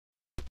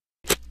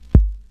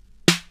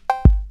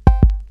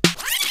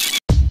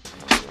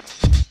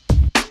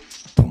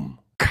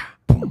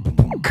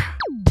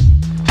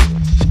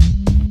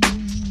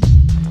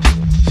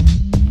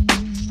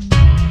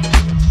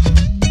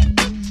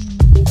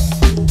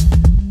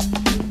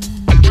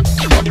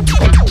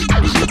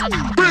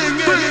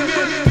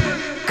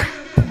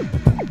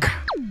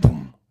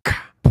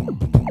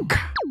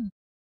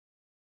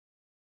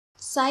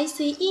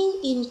Sightseeing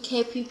in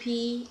KPP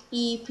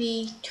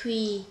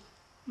Ep.3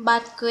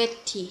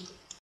 Basketry.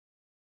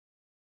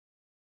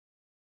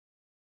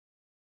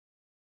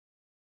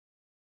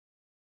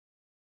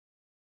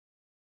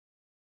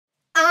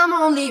 I'm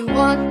only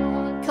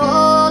one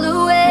call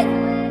away.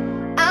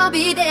 I'll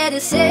be there to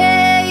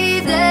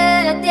save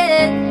the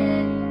day.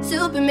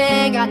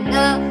 Superman got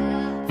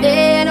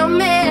nothing on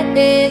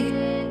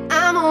me.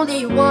 I'm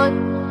only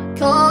one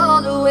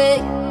call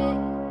away.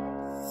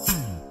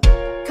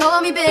 Call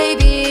me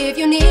baby if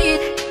you need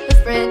a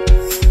friend.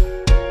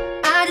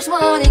 I just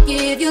wanna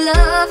give you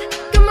love.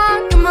 Come on,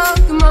 come on,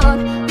 come on.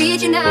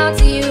 Reaching out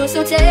to you,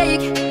 so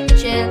take a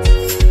chance.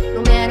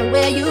 No matter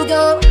where you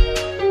go,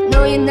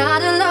 no, you're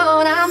not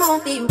alone. I'm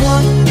only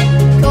one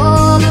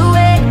call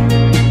away.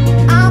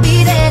 I'll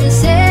be there to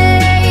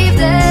save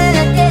the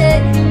day.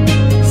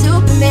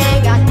 Superman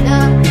got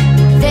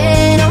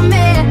nothing on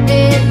me.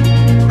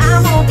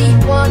 I'm only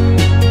one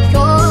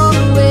call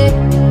away.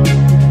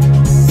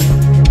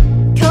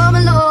 Come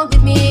along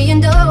with me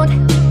and don't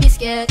be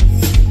scared.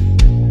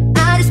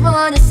 I just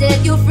wanna set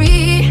you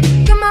free.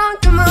 Come on,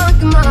 come on,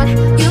 come on.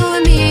 You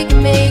and me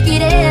can make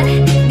it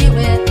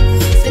anywhere.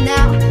 So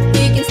now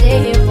we can stay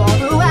here for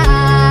a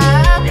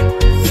while.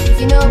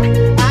 You know,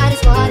 I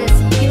just wanna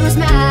see you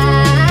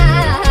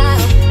smile.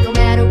 No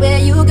matter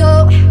where you go,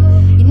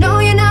 you know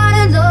you're not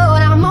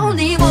alone. I'm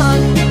only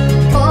one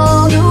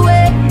call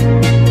away.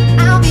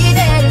 I'll be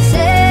there to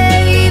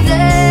save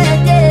the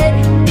day.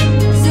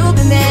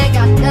 Superman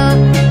got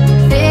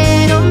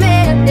nothing on me.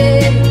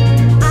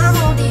 I'm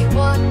only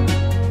one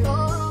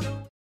call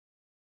away.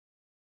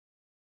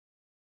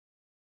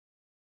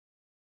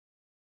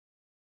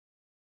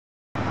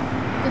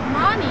 Good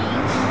morning.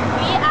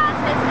 We are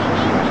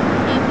sightseeing in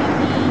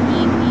KPP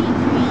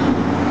Ep.3.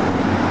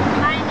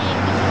 My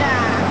name is Shida.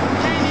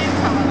 My name is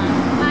Savana.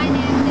 My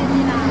name is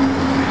Jessica.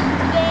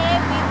 Today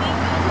we bring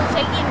you to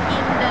check in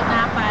the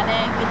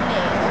Padang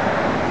village.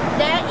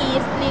 There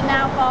is Lina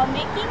for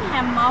making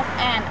hammock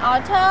and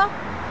altar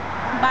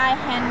by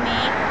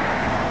handmade.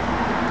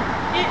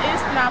 It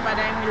is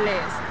Padang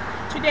village.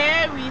 Today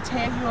we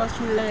take you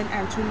to learn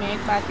and to make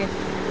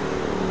basketry.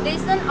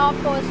 Listen of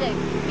project.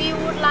 We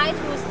would like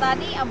to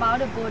study about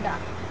the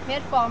product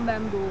made from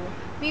bamboo.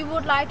 We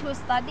would like to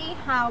study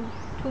how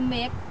to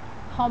make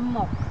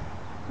hammock.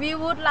 We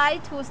would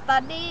like to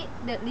study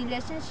the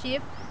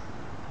relationship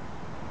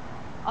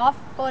of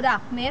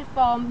product made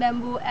from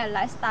bamboo and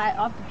lifestyle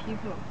of the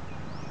people.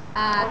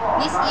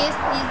 This is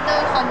the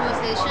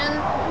conversation.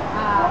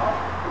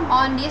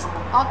 On this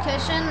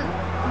occasion,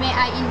 may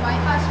I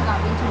invite us to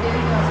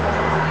introduce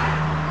yourself.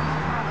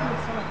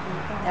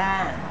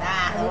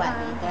 สวัส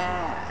ดีจ้า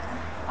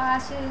ป้า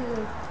ชื่อ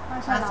ป้า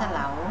ป้าเฉ เฉ ลา ล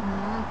า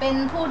เป็น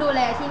ผู้ดูแ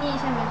ลที่นี่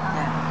ใช่ไหมคะ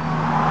จ้ะ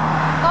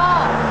ก็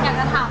อยาก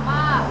จะถามว่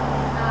า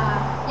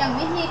อย่าง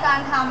วิธีการ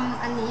ท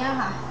ำอันนี้อะ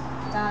ค่ะ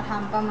จะท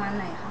ำประมาณไ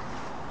หนคะ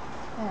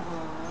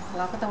เ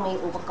ราก็ต้องมี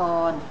อุปก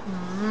รณ์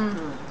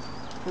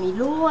มี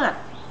ลวด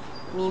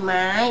มีไ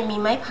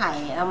ม้ไผ่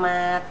เอาม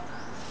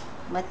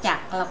าจัก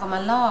เราก็มา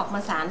ลอกม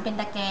าสานเป็น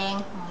ตะแกร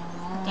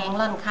ง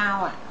ร่อนข้าว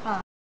อ่ะ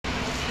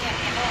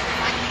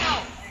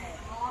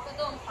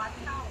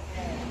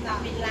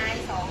เป็นลาย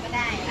2ก็ไ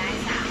ด้ลาย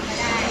3ก็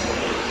ได้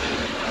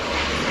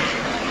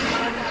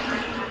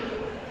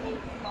มี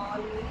บอล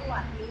มีลว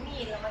ดมีมี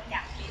ดเรามา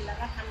จับเป็นแล้ว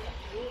ก็ทำแบบ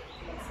นี้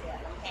เหมือนเสือ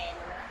ลำแพน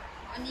นะ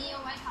อันนี้เอ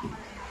าไว้ทำอะ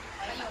ไรคะ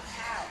ไว้หยด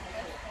ข้าว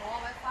เอา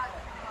ไว้ฟาด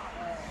ข้าว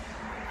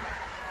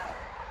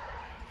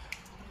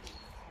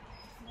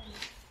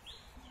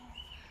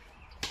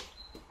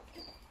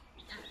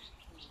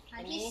อั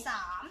นที่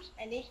3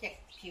อันนี้จาก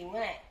ผิว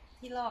อ่ะ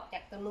ที่ลอกจา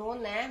กตรงนู้น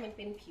นะมันเ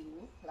ป็นผิว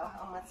เราเอ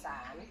ามาส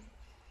าน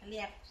เ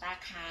รียกตา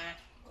คา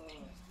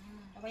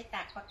เอาไว้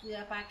ตักปลาเกลือ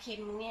ปลาเค็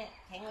มเนี่ย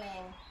แข็งแร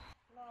ง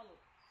ร่อน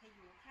ข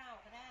ยูข้าว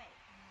ก็ได้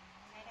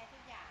ใช้ได้ทุ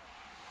กอย่าง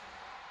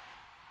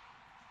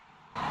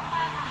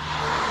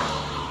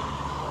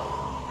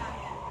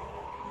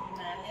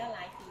นานแล้วหล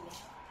ายปีแล้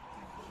ว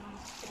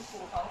เป็นก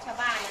ลุ่มของชาว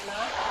บ้านนะเน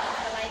าะ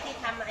อะไรที่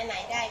ทำอันไหน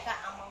ได้ก็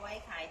เอามาไว้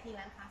ขายที่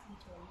ร้านค้าชุม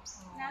ชน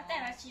แล้วแต่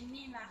ละชิ้น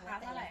นี่ราคา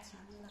เท่าไหร่ ชิ้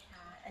นราค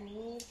าอัน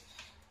นี้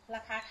ร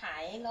าคาขา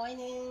ย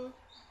100 นึง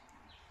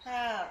ถ้า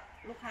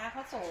ลูกค้าเข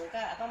าส่ง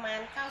ก็ประมาณ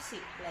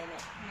90อะไรเนี่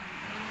ย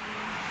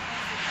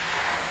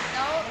แ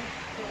ล้ว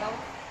ถึงเรา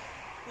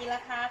มีร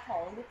าคาขอ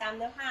งดูตามเ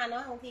นื้อผ้าเนา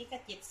ะบางทีก็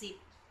70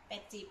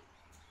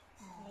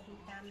 80เราดู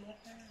ตามเนื้อ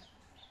ผ้า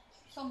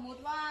สมมุ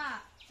ติว่า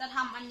จะท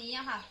ำอันนี้อ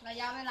ะค่ะ ระ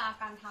ยะเวลา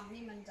การทำ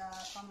นี่มันจะ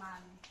ประมาณ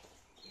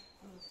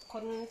ค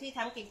นที่ท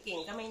ำเก่ง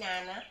ๆก็ไม่นา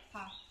นนะ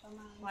ค่ะประม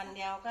าณ วันเ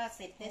ดียวก็เส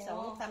ร็จได้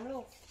2 ลูก 3 ลู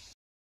ก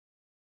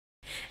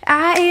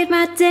I eat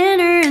my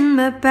dinner in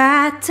my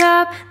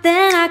bathtub,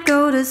 then I go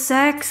to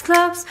sex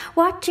clubs,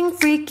 watching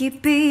freaky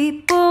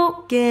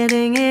people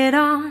getting it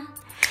on.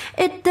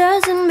 It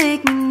doesn't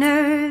make me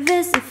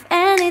nervous, if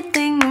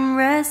anything I'm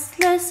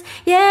restless.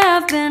 Yeah,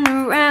 I've been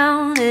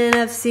around and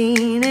I've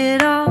seen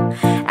it all.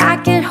 I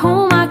get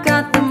home, I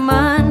got the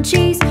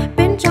munchies,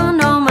 binge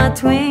on all my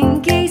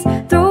Twinkies,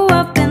 throw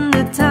up in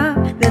the tub,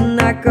 then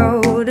I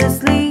go to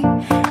sleep.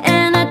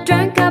 And I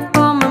drank up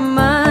all my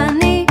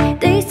money,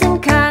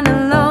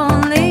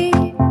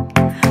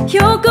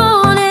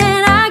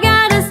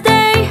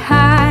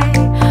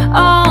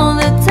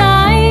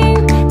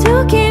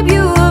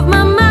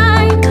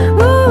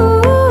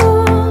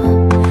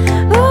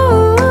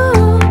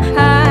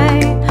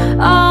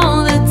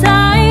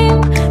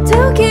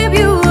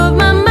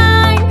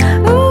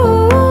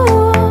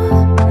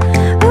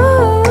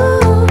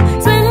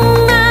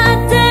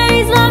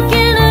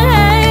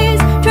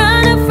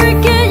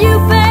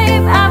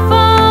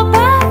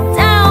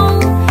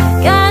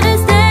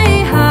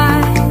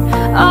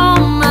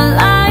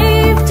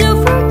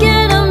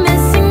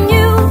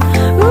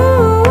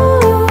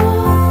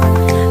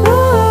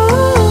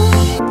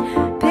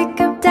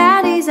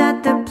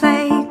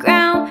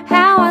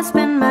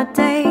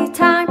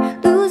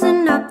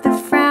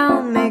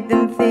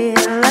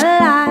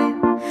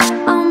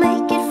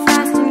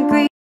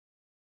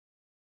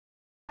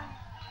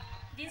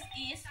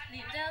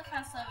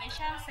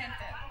 Education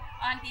Center.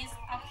 On this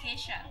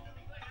occasion,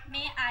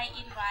 may I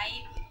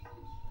invite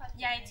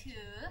ยายถื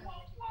อ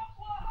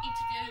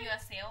introduce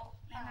yourself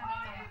แนะ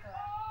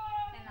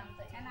นำ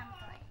ตัวเอง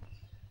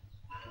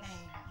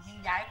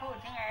ย้ายพูด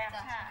ยังไงอะ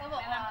ก็บอ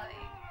กว่า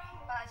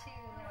ป้าชื่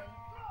ออะไร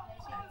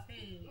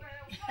ชื่อ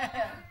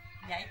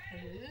ย้าย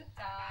ถือ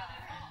จ้า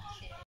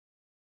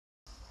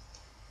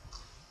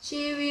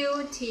She will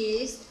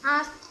teach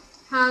us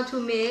how to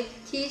make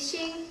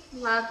teaching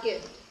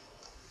market.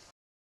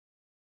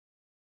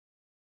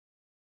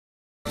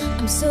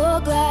 I'm so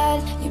glad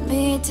you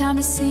made time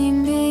to see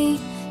me.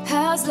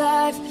 How's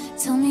life?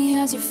 Tell me,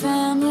 how's your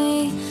family?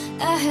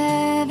 I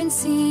haven't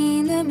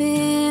seen them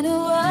in a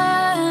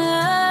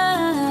while.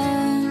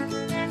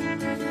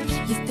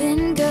 You've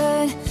been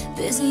good,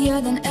 busier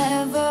than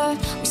ever.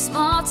 We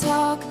small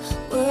talk,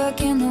 work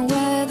in the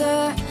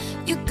weather.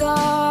 Your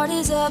guard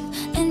is up,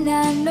 and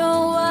I know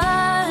why.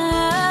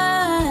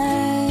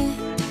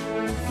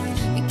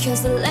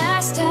 Because the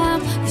last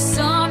time you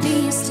saw me,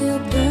 it's still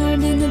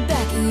burned in the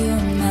back of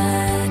your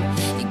mind.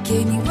 You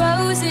gave me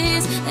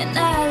roses, and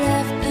I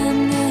left them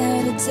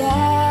there to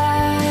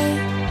die.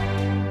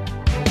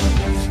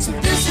 So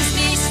this is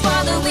me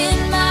swallowing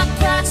my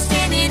pride,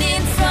 standing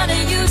in front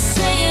of you,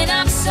 saying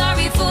I'm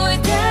sorry for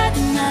that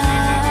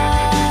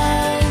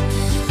night.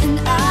 And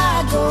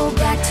I go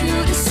back to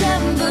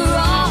December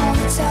all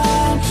the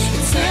time.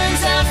 It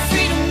turns out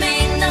freedom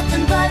ain't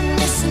nothing but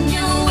missing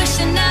you,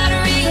 wishing I'd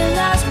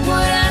realized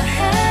what I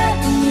had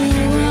when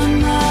you were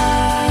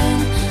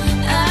mine.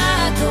 I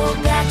go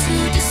back to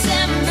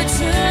December,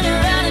 turn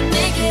around and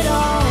make it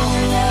all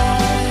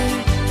right.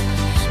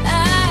 I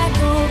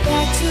go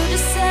back to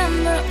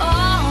December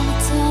all the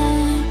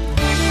time.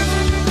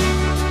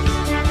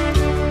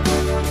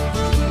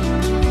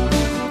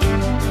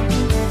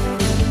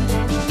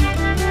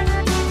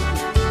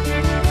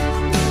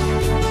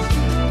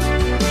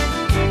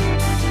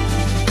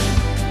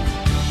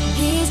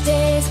 These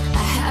days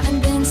I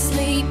haven't been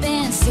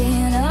sleeping,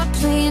 staying up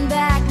playing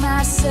back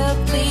myself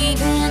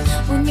leaving.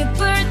 When your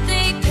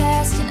birthday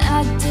passed and I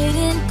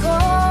didn't go,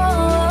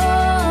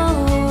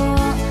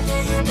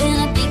 then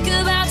I think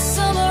about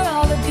summer,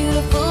 all the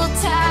beautiful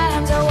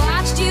times I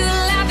watched you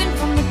laughing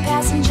from the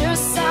passenger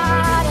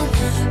side, and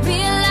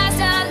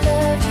realized I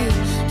loved you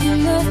in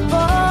the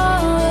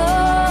fall.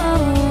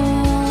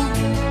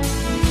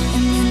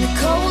 And then the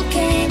cold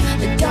came,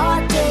 the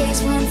dark days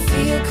when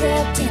fear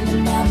crept into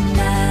my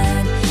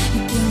mind.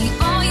 You gave me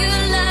all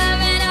your love,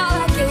 and all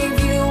I gave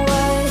you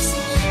was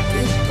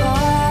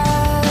goodbye.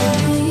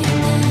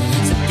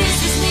 So this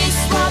is me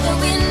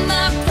swallowing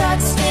my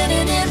pride,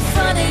 standing in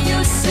front of you,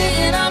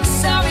 saying I'm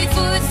sorry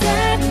for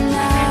that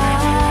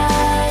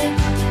night.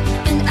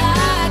 And I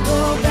go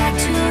back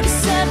to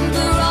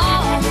December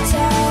all the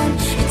time.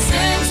 It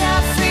turns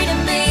out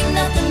freedom ain't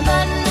nothing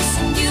but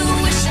missing you,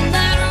 wishing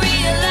I'd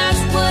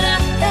realized what I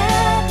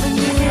had when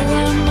you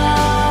were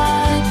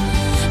mine.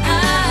 I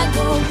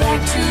go back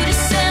to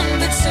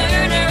December,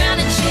 turn around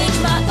and change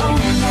my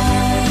own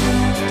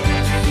mind.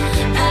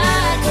 I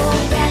go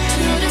back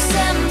to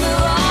December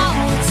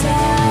all the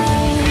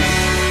time.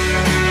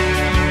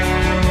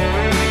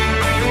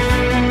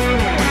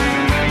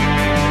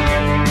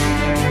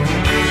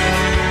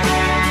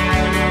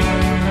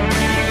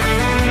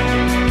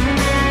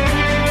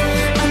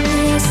 I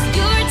miss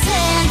your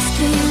tan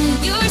skin,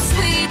 your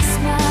sweet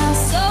smile,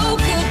 so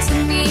good to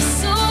me,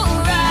 so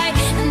right.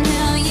 And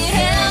now you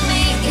held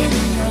me in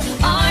your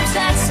arms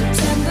that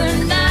September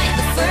night,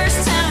 the first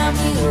time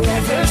you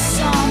ever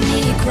saw me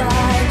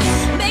cry.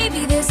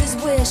 Maybe this is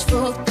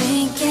wishful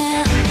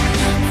thinking,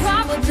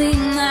 probably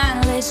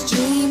mindless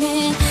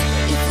dreaming.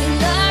 But if we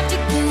loved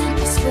again,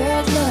 I swear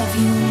I'd love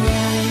you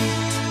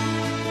right.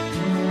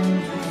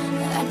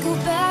 I'd go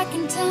back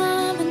in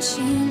time and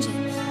change it,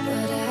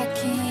 but I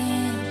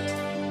can't.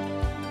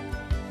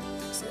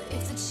 So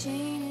if the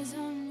chain is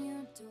on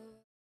your door.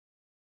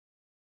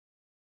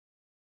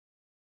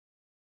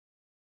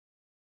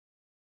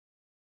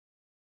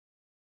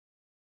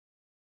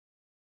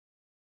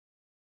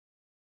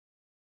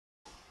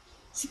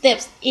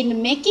 Steps in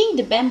making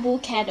the bamboo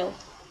candle.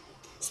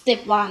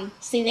 Step 1.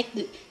 Select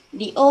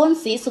the old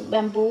sisuk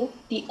bamboo.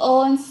 The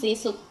old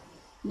sisuk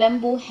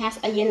bamboo has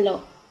a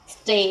yellow,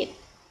 straight,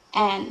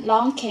 and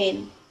long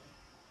cane.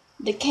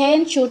 The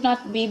cane should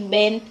not be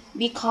bent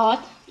because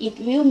it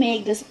will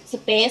make the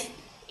space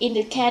in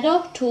the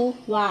candle too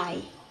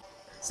wide.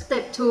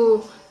 Step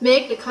 2.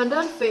 Make the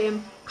candle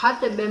frame. Cut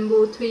the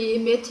bamboo 3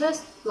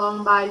 meters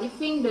long by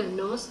lifting the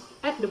nose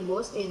at the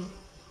both ends.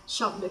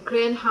 Chop the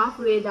crane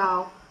halfway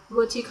down,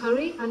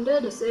 vertically under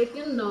the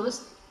second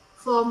nose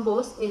from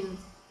both ends.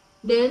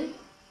 Then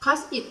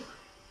cut it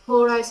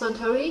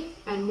horizontally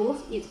and move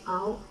it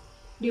out.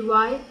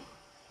 Divide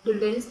the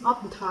length of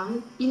the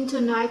trunk into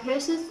 9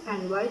 pieces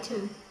and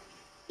widen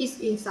its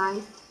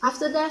inside.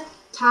 After that,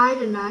 tie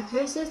the 9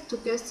 pieces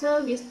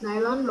together with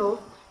nylon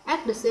rope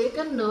at the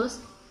second nose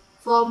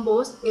from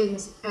both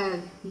ends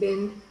and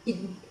bend it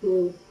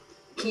to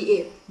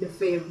create the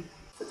frame.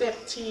 Step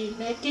 3.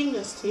 Making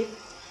the strip.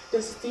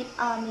 The strips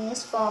are made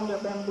from the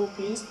bamboo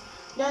piece.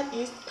 that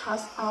is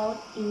cut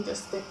out in the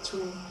step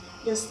 2.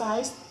 The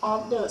size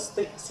of the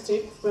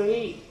strip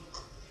varies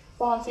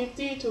from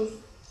 50 to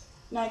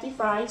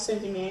 95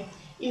 cm.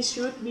 It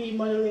should be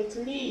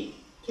moderately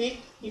thick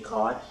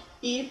because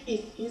if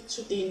it is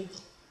too thin,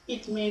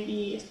 it may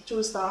be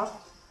too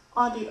soft.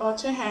 On the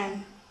other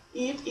hand,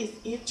 if it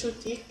is too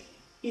thick,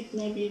 it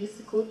may be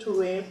difficult to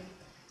weave.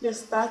 The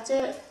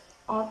starter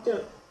of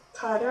the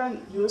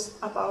carton uses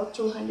about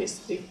 200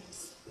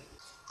 strips.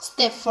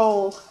 Step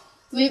 4.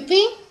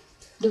 Weaving.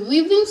 The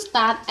weaving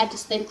starts at the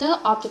center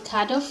of the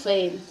carton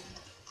frame.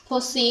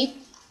 Proceed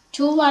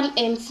to one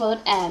end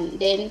first and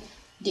then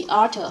the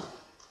other.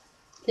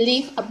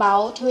 Leave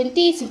about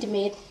 20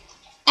 cm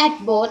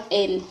at both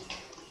ends.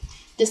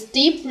 The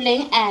strip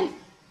length and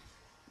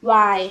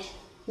width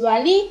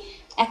vary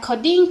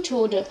according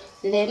to the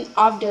length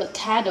of the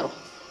carton.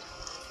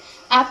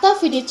 After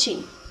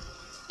finishing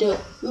the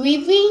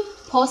weaving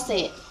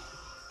process,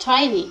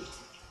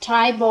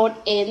 tie both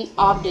ends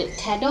of the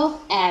carton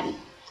and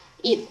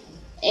its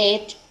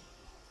edge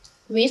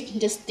with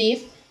the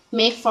strip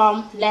made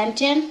from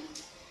lantern.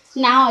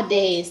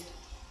 Nowadays,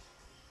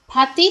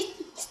 plastic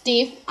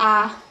strips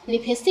are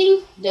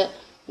replacing the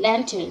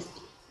lantern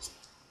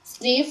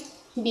strips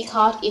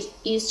because it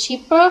is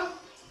cheaper.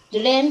 The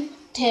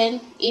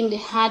lantern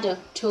is harder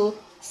to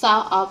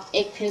sort of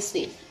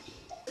expensive.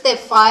 Step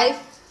 5.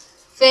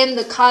 Fan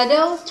the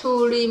carton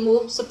to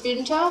remove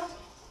splinters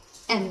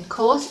and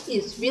coat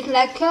it with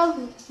lacquer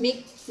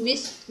mixed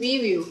with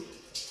vinyl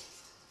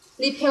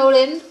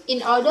repellent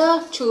in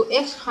order to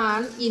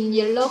enhance in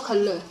yellow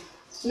color.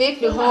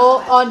 Make the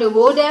hole on the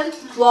wooden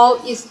wall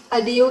is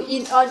ideal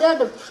in order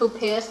to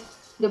place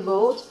the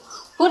bolt.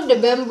 Put the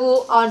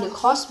bamboo on the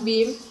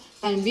crossbeam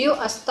and build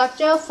a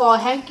structure for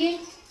hanging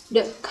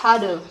the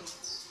carton.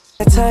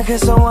 Time can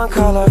someone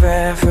call a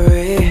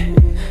referee?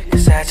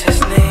 Cause I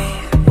just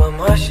need one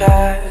more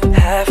shot,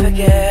 have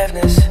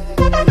forgiveness.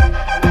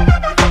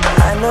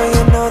 I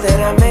know that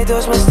I made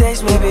those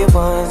mistakes maybe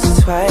once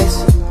or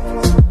twice.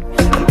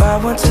 And by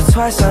once or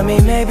twice I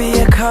mean maybe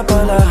a couple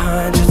of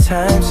 100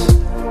 times.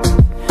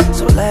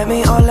 So let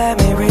me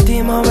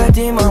redeem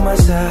on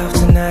myself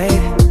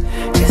tonight.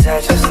 Cause I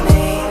just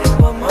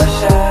need one more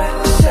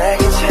shot,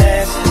 second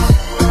chances.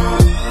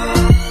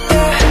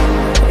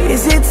 Yeah.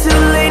 Is it too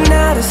late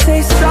now to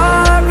say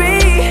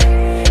sorry?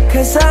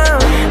 Cause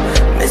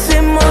I'm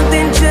missing more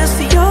than just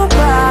your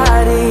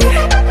body.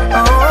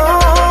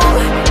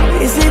 Oh,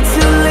 is it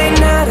too late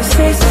now to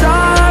say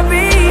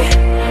sorry?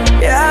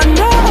 Yeah, I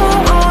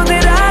know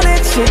that I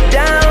let you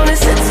down.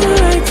 Is it too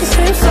late to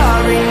say I'm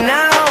sorry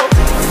now?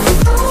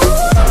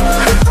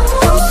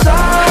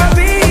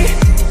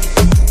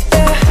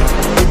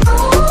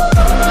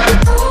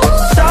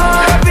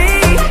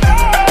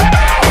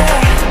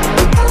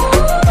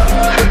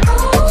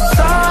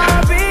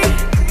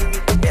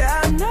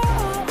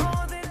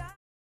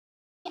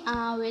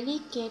 Very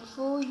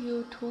grateful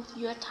you took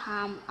your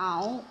time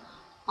out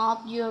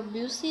of your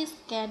busy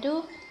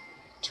schedule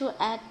to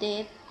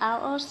attend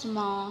our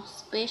small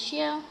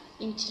special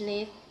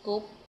interest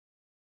group.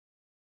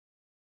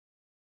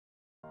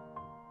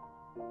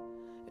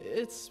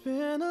 It's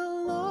been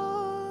a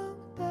long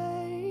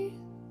day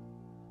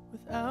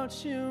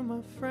without you,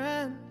 my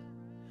friend,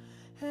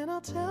 and I'll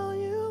tell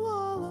you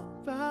all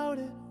about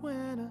it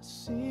when I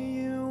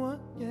see you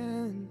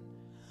again.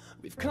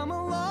 We've come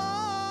a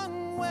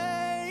long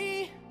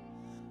way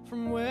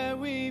from where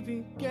we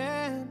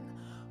began.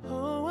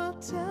 Oh, I'll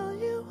tell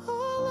you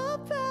all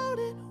about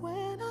it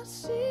when I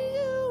see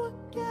you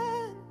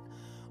again.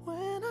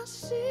 When I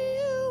see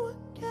you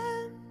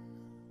again.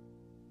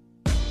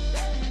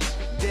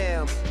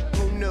 Damn,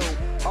 who knew?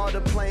 All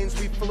the planes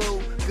we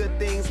flew, good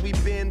things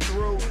we've been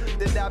through,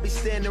 that I'll be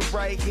standing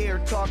right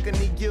here talking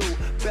to you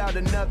about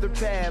another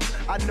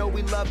path. I know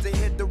we love to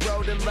hit the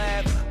road and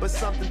laugh, but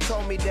something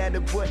told me that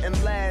it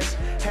wouldn't last.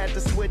 Had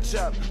to switch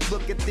up,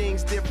 look at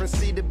things different,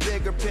 see the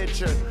bigger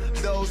picture.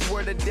 Those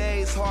were the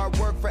days, hard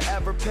work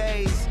forever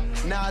pays.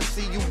 Now I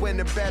see you in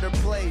a better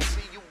place.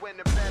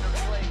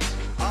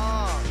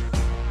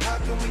 How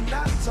can we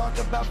not talk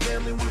about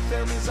family when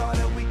family's all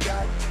that we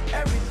got?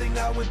 Everything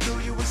I went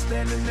through, you were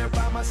standing there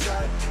by my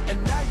side,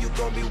 and now you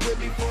gon' be with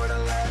me for the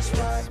last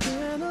ride. It's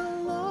been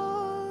a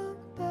long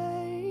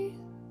day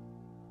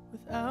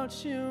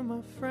without you,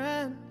 my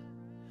friend,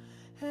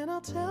 and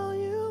I'll tell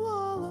you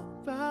all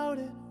about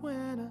it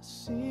when I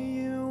see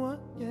you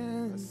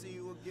again.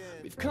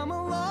 We've come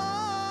a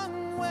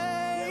long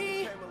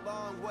way,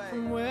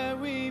 from where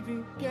we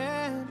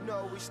began. You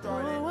know we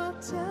started. Oh, I'll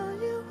tell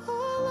you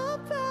all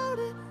about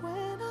it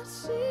when I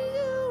see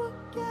you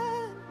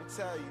again. Let me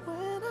tell you.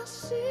 When I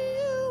see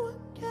you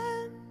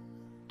again.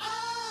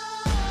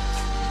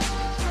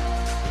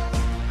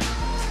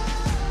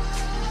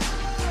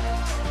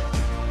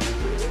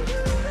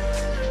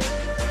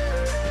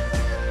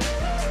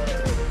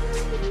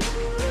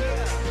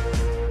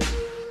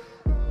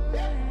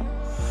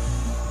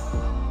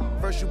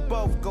 First you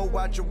both go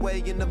out your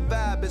way and the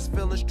vibe is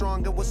feeling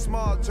strong, and what's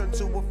small turn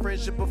to a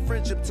friendship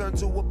turn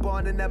to a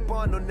bond, and that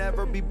bond will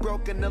never be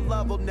broken, the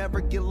love will never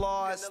get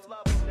lost.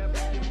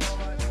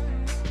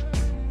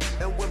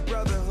 And when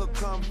brotherhood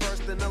come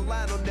first, then the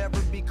line will never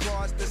be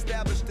crossed.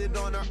 Established it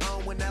on our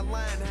own when that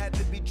line had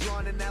to be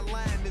drawn, and that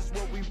line is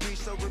what we reach.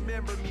 So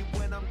remember me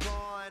when I'm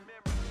gone.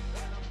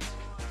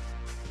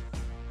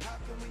 How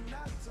can we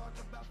not talk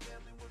about family?